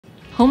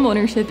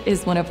Homeownership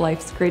is one of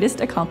life's greatest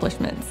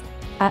accomplishments.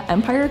 At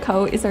Empire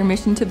Co. is our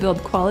mission to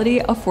build quality,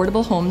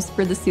 affordable homes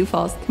for the Sioux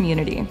Falls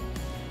community.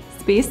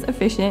 Space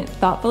efficient,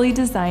 thoughtfully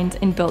designed,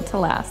 and built to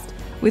last,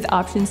 with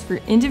options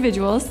for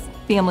individuals,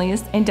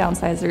 families, and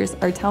downsizers,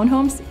 our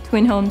townhomes,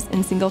 twin homes,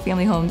 and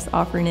single-family homes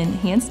offer an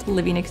enhanced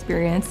living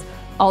experience,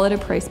 all at a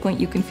price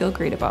point you can feel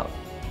great about.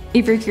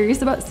 If you're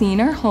curious about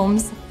seeing our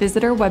homes,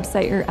 visit our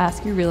website or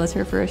ask your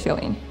realtor for a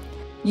showing.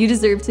 You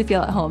deserve to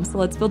feel at home, so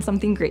let's build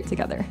something great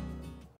together.